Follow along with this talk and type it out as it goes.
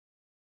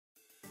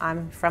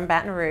I'm from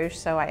Baton Rouge,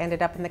 so I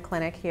ended up in the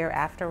clinic here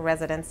after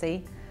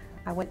residency.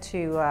 I went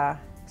to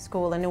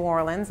school in New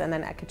Orleans, and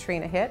then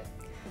Katrina hit,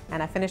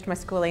 and I finished my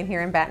schooling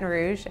here in Baton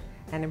Rouge,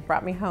 and it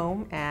brought me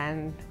home,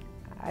 and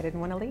I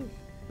didn't want to leave.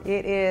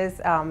 It is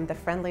the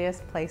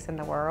friendliest place in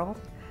the world.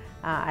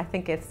 I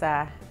think it's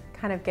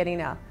kind of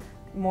getting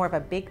more of a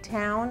big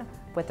town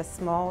with a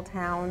small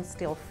town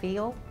still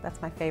feel.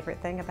 That's my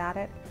favorite thing about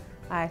it.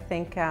 I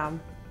think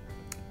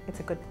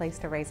it's a good place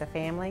to raise a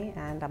family,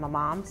 and I'm a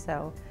mom,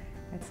 so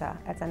it's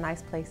a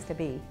nice place to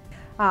be.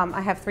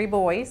 I have 3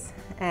 boys,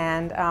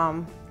 and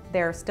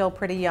they're still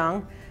pretty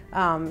young,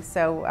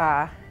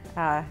 so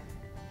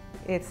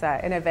it's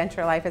an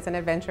adventure. Life is an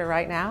adventure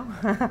right now,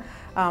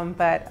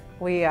 but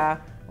we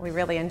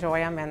really enjoy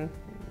them, and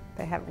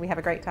we have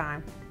a great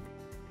time.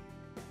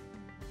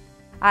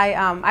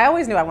 I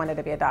always knew I wanted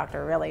to be a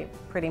doctor, really,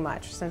 pretty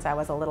much, since I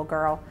was a little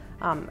girl.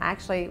 I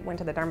actually went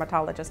to the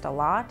dermatologist a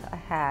lot. I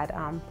had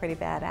pretty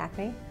bad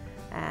acne,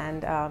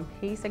 and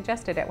he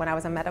suggested it when I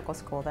was in medical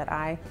school that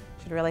I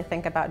should really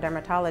think about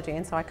dermatology,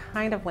 and so I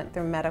kind of went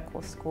through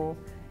medical school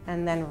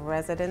and then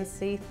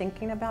residency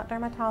thinking about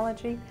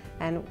dermatology.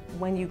 And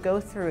when you go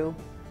through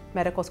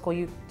medical school,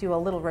 you do a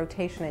little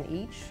rotation in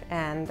each,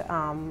 and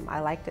I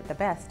liked it the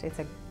best. It's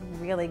a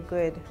really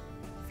good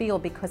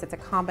field because it's a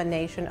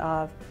combination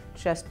of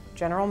just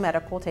general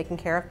medical, taking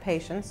care of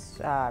patients,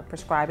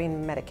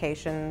 prescribing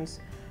medications,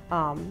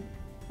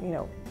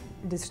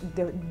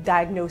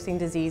 diagnosing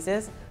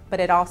diseases, but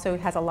it also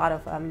has a lot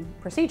of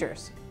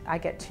procedures. I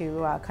get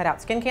to cut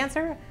out skin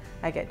cancer,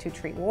 I get to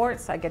treat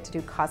warts, I get to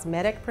do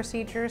cosmetic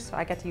procedures, so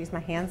I get to use my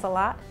hands a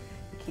lot.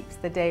 It keeps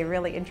the day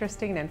really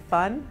interesting and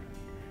fun,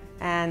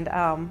 and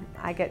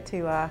I get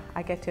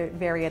to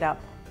vary it up.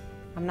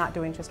 I'm not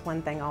doing just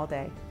one thing all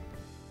day.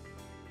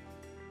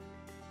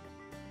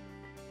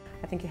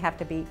 I think you have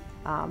to be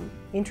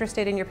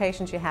interested in your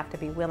patients. You have to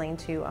be willing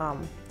to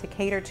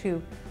cater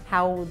to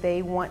how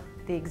they want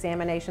the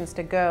examinations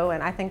to go.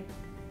 And I think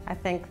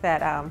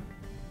that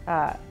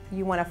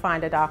you want to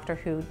find a doctor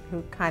who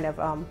kind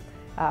of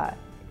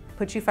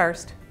puts you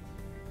first,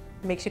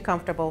 makes you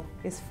comfortable,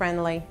 is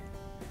friendly,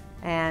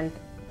 and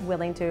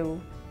willing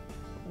to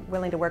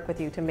work with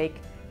you to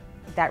make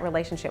that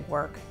relationship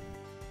work.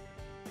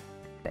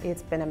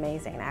 It's been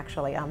amazing,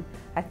 actually.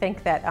 I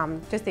think that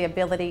just the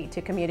ability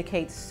to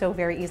communicate so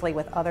very easily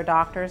with other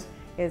doctors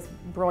is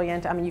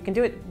brilliant. I mean, you can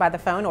do it by the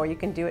phone, or you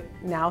can do it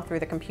now through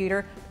the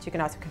computer, but you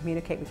can also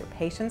communicate with your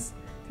patients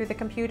through the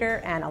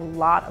computer, and a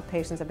lot of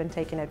patients have been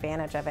taking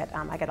advantage of it.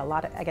 I get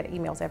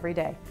emails every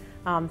day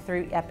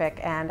through Epic,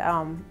 and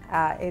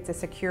it's a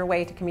secure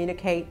way to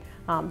communicate.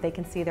 They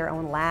can see their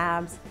own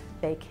labs,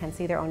 they can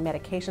see their own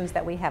medications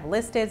that we have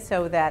listed,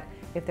 so that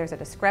if there's a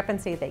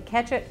discrepancy, they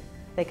catch it.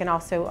 They can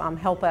also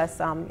help us,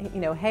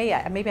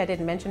 hey, maybe I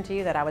didn't mention to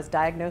you that I was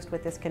diagnosed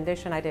with this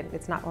condition. I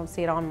don't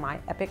see it on my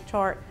Epic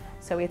chart.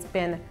 So it's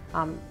been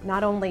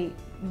not only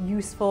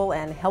useful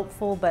and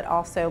helpful, but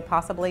also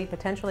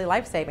potentially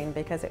life-saving,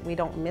 because we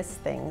don't miss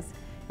things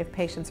if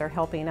patients are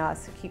helping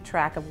us keep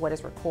track of what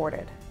is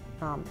recorded.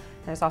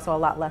 There's also a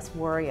lot less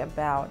worry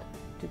about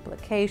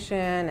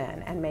duplication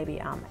and maybe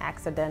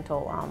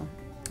accidental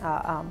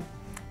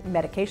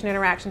medication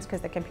interactions, because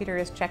the computer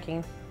is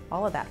checking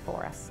all of that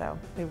for us. So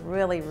we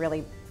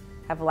really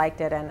have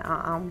liked it, and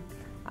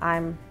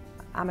I'm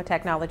a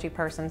technology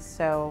person,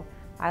 so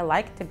I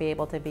like to be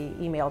able to be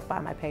emailed by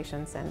my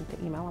patients and to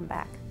email them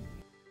back.